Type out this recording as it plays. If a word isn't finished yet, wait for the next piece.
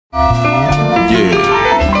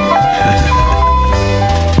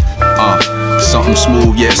Something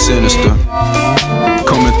smooth yet sinister,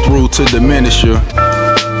 coming through to diminish you.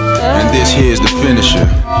 And this here's the finisher.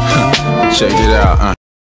 Check it out. What's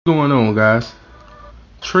going on, guys?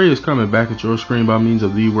 Trey is coming back at your screen by means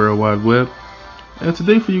of the World Wide Web. And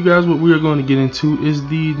today for you guys, what we are going to get into is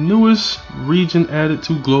the newest region added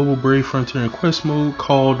to Global Brave Frontier and Quest mode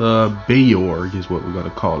called Beiorg is what we're going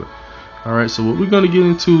to call it. Alright, so what we're going to get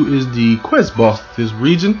into is the quest boss of this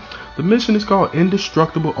region. The mission is called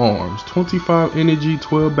Indestructible Arms, 25 energy,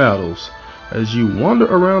 12 battles. As you wander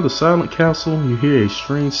around the silent castle, you hear a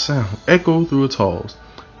strange sound echo through its halls.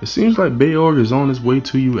 It seems like Beiorg is on his way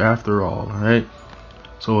to you after all. Alright,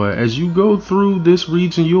 so as you go through this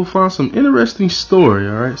region, you'll find some interesting story.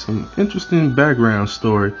 Alright, some interesting background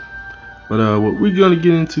story. But what we're going to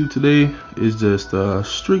get into today is just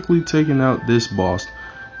strictly taking out this boss.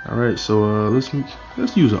 Alright, so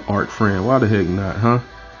let's use an art friend. Why the heck not, huh?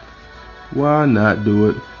 Why not do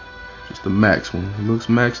it? Just the max one. It looks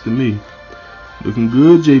max to me. Looking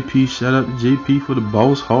good, JP. Shout out to JP for the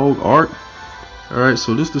boss hog art. Alright,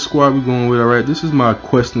 so this is the squad we're going with. Alright, this is my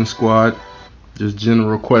questing squad. Just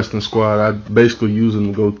general questing squad. I basically use them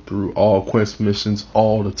to go through all quest missions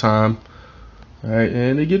all the time. Alright,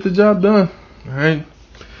 and they get the job done. Alright.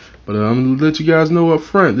 But I'm going to let you guys know up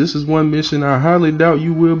front, this is one mission I highly doubt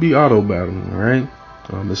you will be auto battling, alright?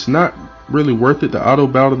 It's not really worth it to auto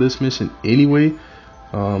battle this mission anyway,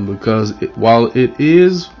 because while it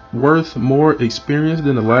is worth more experience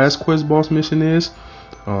than the last quest boss mission is,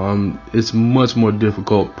 it's much more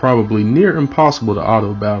difficult, probably near impossible to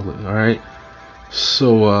auto battle it, alright?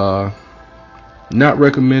 So, not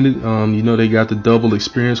recommended. You know, they got the double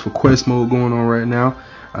experience for quest mode going on right now.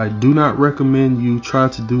 I do not recommend you try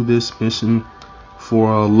to do this mission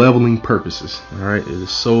for leveling purposes. Alright, it is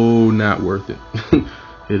so not worth it.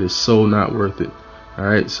 It is so not worth it.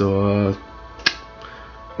 Alright, so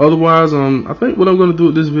otherwise, I think what I'm going to do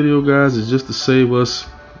with this video, guys, is just to save us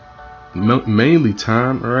mainly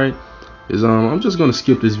time. Alright, is I'm just going to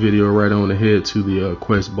skip this video right on ahead to the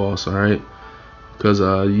quest boss. Alright, because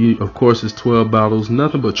of course it's 12 battles,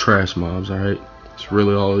 nothing but trash mobs. Alright, it's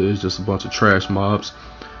really all it is, just a bunch of trash mobs.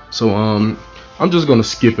 So I'm just gonna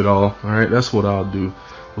skip it all. Alright, that's what I'll do.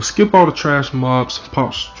 We'll skip all the trash mobs,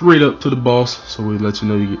 pop straight up to the boss, so we let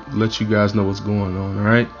you guys know what's going on.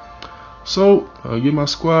 Alright, so give my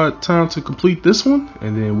squad time to complete this one,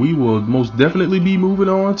 and then we will most definitely be moving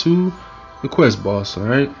on to the quest boss.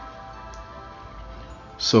 Alright,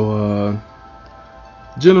 so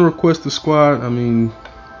general quest the squad, I mean,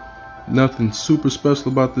 nothing super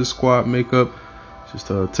special about this squad makeup. Just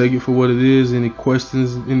take it for what it is. Any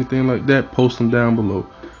questions, anything like that, post them down below.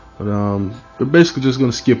 But we're basically just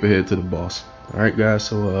gonna skip ahead to the boss. Alright, guys,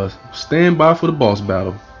 so stand by for the boss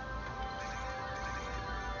battle.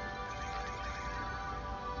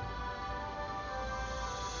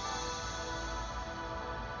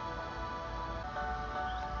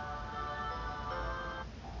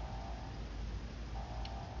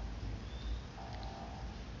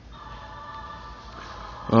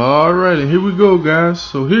 Alright, and here we go, guys.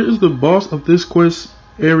 So here is the boss of this quest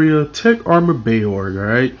area, Tech Armor Beiorg.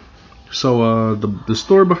 Alright, so the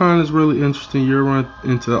story behind is really interesting. You'll run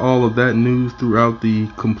into all of that news throughout the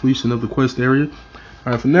completion of the quest area.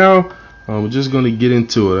 Alright, for now, we're just going to get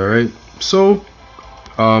into it. Alright, so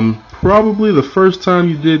probably the first time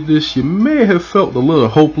you did this, you may have felt a little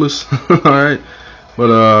hopeless. Alright,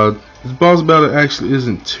 but this boss battle actually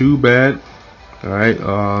isn't too bad. Alright,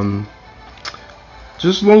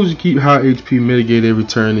 just as long as you keep high HP, mitigate every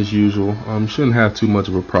turn as usual, shouldn't have too much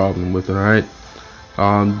of a problem with it. Alright,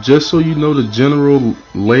 just so you know the general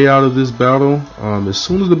layout of this battle, as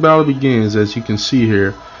soon as the battle begins, as you can see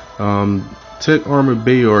here, Tech Armor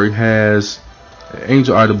Beiorg has an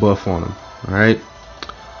Angel Idol buff on him. Alright,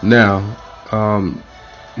 now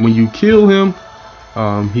when you kill him,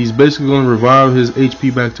 he's basically going to revive his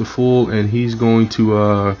HP back to full, and he's going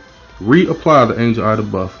to reapply the Angel Idol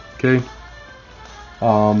buff. Okay,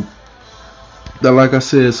 that, like I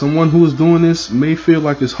said, someone who is doing this may feel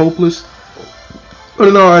like it's hopeless, but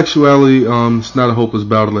in all actuality, it's not a hopeless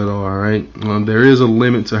battle at all. Alright, there is a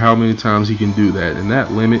limit to how many times he can do that, and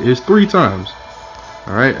that limit is 3 times.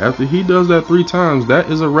 Alright, after he does that 3 times, that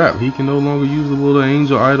is a wrap. He can no longer use the little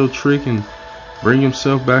Angel Idol trick and bring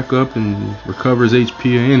himself back up and recover his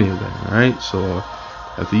HP or any of that. Alright, so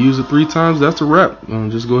after you use it 3 times, that's a wrap.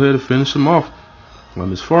 Just go ahead and finish him off.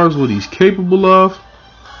 As far as what he's capable of,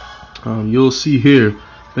 you'll see here,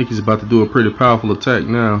 I think he's about to do a pretty powerful attack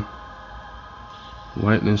now.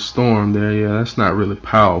 Lightning Storm there, yeah, that's not really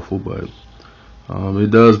powerful, but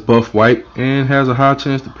It does buff wipe and has a high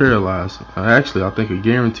chance to paralyze. Actually, I think a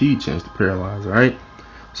guaranteed chance to paralyze. All right.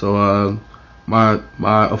 So my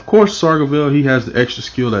of course Sargaville, he has the extra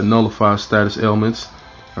skill that nullifies status elements.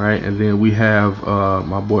 All right, and then we have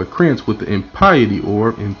my boy Krantz with the impiety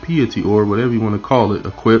orb, whatever you want to call it,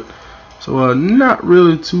 equipped. So not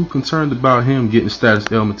really too concerned about him getting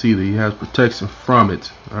status elements either. He has protection from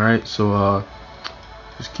it. All right, so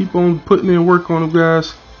just keep on putting in work on him,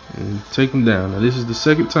 guys, and take him down. Now this is the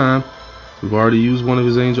second time. We've already used one of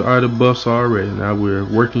his angel item buffs already. Now we're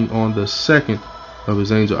working on the second of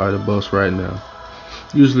his angel item buffs right now.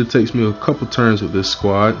 Usually it takes me a couple turns with this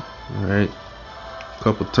squad. All right, a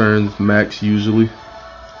couple turns max usually.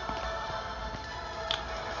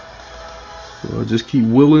 So just keep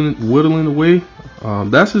whittling away.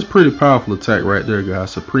 That's his pretty powerful attack right there,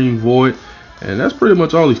 guys. Supreme Void, and that's pretty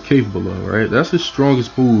much all he's capable of. Right, that's his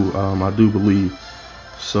strongest move, I do believe.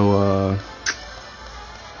 So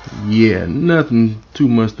yeah, nothing too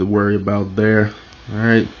much to worry about there. All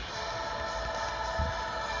right,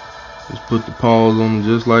 just put the paws on him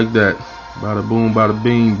just like that. Bada boom, bada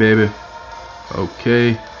bing, baby.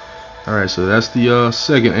 Okay. All right, so that's the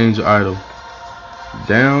second angel idol.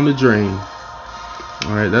 Down the drain.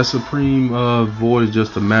 Alright, that Supreme Void is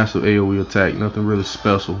just a massive AoE attack, nothing really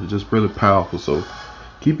special, it's just really powerful. So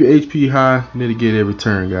keep your HP high, mitigate every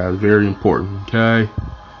turn, guys, very important. Okay.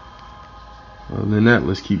 Other than that,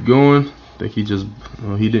 let's keep going. I think he just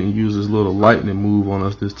he didn't use his little lightning move on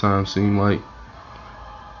us this time, seemed like.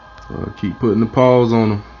 Keep putting the paws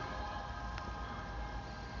on him.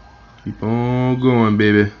 Keep on going,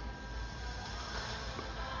 baby.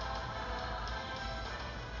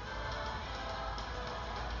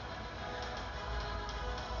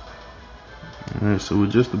 Alright, so we're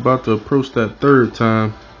just about to approach that third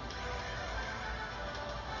time.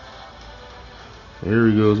 There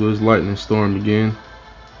he goes with his lightning storm again.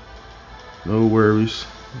 No worries.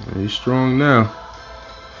 He's strong now.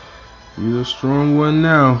 He's a strong one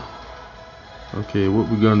now. Okay, what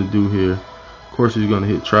we're gonna do here. Of course he's gonna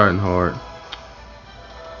hit Trident hard.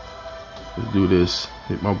 Let's do this.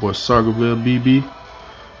 Hit my boy Sargaville BB.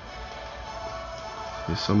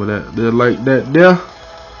 Get some of that there like that there.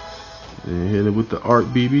 And hit it with the Arc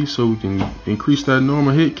BB so we can increase that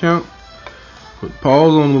normal hit count. Put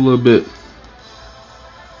pause on him a little bit.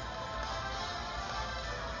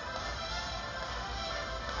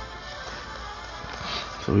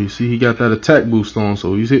 So you see he got that attack boost on,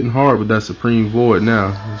 so he's hitting hard with that Supreme Void now.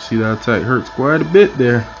 You see that attack hurts quite a bit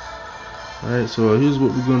there. Alright, so here's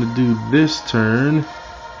what we're going to do this turn.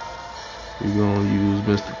 We're going to use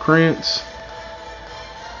Mr. Krantz.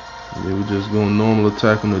 And then we're just going to normal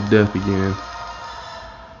attack him to death again.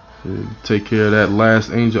 Take care of that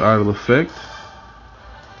last angel idol effect.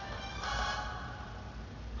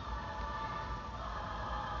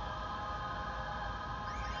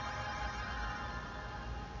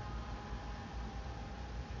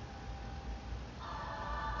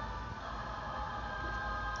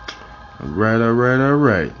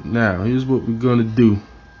 Alright. Now, here's what we're going to do.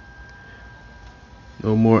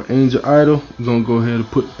 No more angel idol. We're going to go ahead and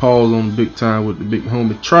put pause on the big time with the big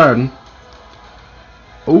homie Trident.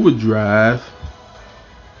 Overdrive.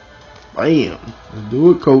 Bam. Let's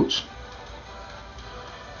do it, coach.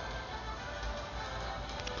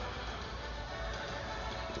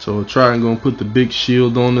 So Trident going to put the big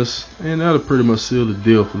shield on us. And that'll pretty much seal the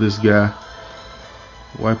deal for this guy.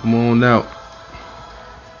 Wipe him on out.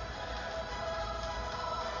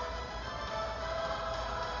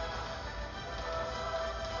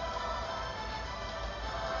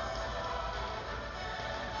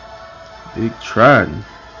 Big Trident.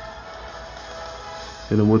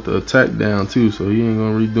 Hit him with the attack down too, so he ain't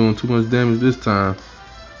gonna be doing too much damage this time.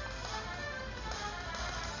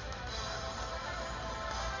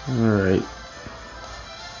 Alright.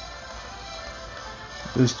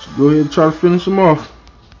 Let's go ahead and try to finish him off.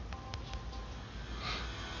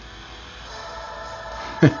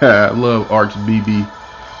 I love Arc's BB.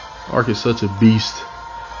 Arc is such a beast.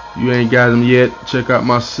 You ain't got him yet, check out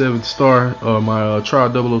my 7-star my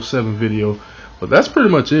Trial 007 video. But that's pretty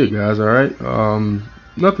much it, guys. Alright,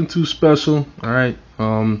 nothing too special. Alright,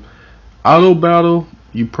 auto battle,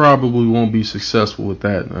 you probably won't be successful with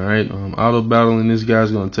that. Alright, auto battling this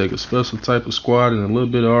guy's gonna take a special type of squad and a little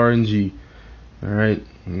bit of RNG. Alright,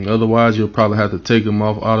 otherwise you'll probably have to take him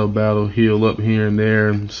off auto battle, heal up here and there,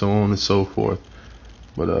 and so on and so forth.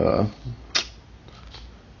 But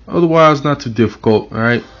otherwise, not too difficult.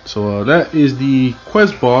 Alright, so that is the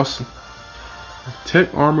quest boss,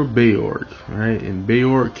 Tech Armor Beiorg. Alright, in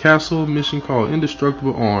Beiorg Castle, mission called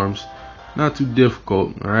Indestructible Arms. Not too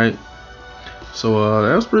difficult. Alright, So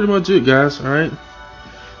that's pretty much it, guys. Alright.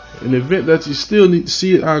 In the event that you still need to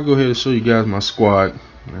see it, I'll go ahead and show you guys my squad.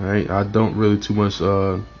 Alright, I don't really too much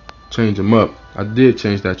change them up. I did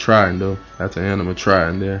change that trident though. That's an anima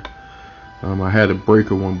trident there. I had a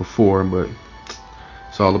breaker one before, but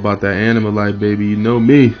it's all about that anima life, baby. You know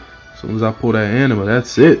me. As soon as I pull that anima,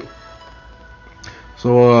 that's it.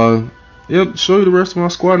 So yep, show you the rest of my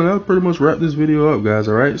squad, and that'll pretty much wrap this video up, guys.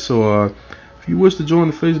 Alright, so if you wish to join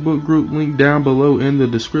the Facebook group, link down below in the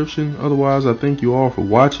description. Otherwise, I thank you all for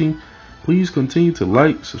watching. Please continue to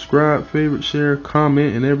like, subscribe, favorite, share,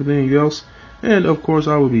 comment, and everything else. And of course,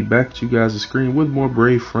 I will be back at you guys' screen with more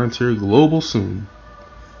Brave Frontier Global soon.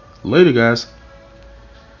 Later, guys.